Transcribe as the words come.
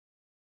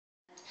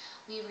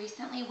We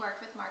recently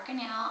worked with Mark and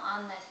Al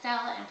on the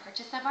sale and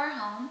purchase of our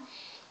home,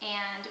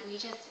 and we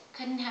just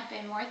couldn't have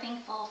been more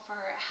thankful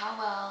for how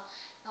well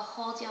the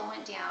whole deal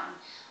went down.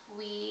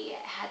 We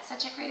had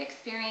such a great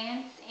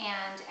experience,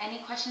 and any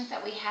questions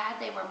that we had,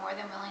 they were more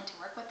than willing to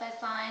work with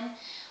us on.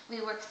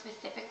 We worked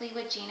specifically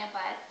with Gina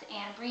Butts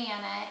and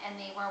Brianna, and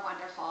they were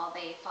wonderful.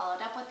 They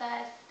followed up with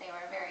us. They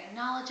were very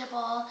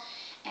knowledgeable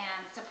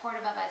and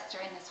supportive of us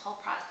during this whole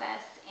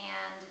process,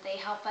 and they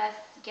helped us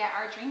get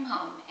our dream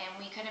home, and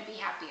we couldn't be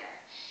happier.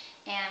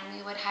 And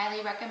we would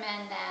highly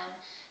recommend them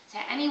to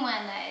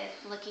anyone that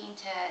is looking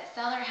to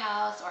sell their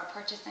house or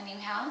purchase a new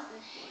house.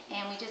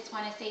 And we just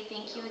want to say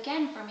thank you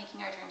again for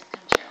making our dreams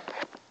come true.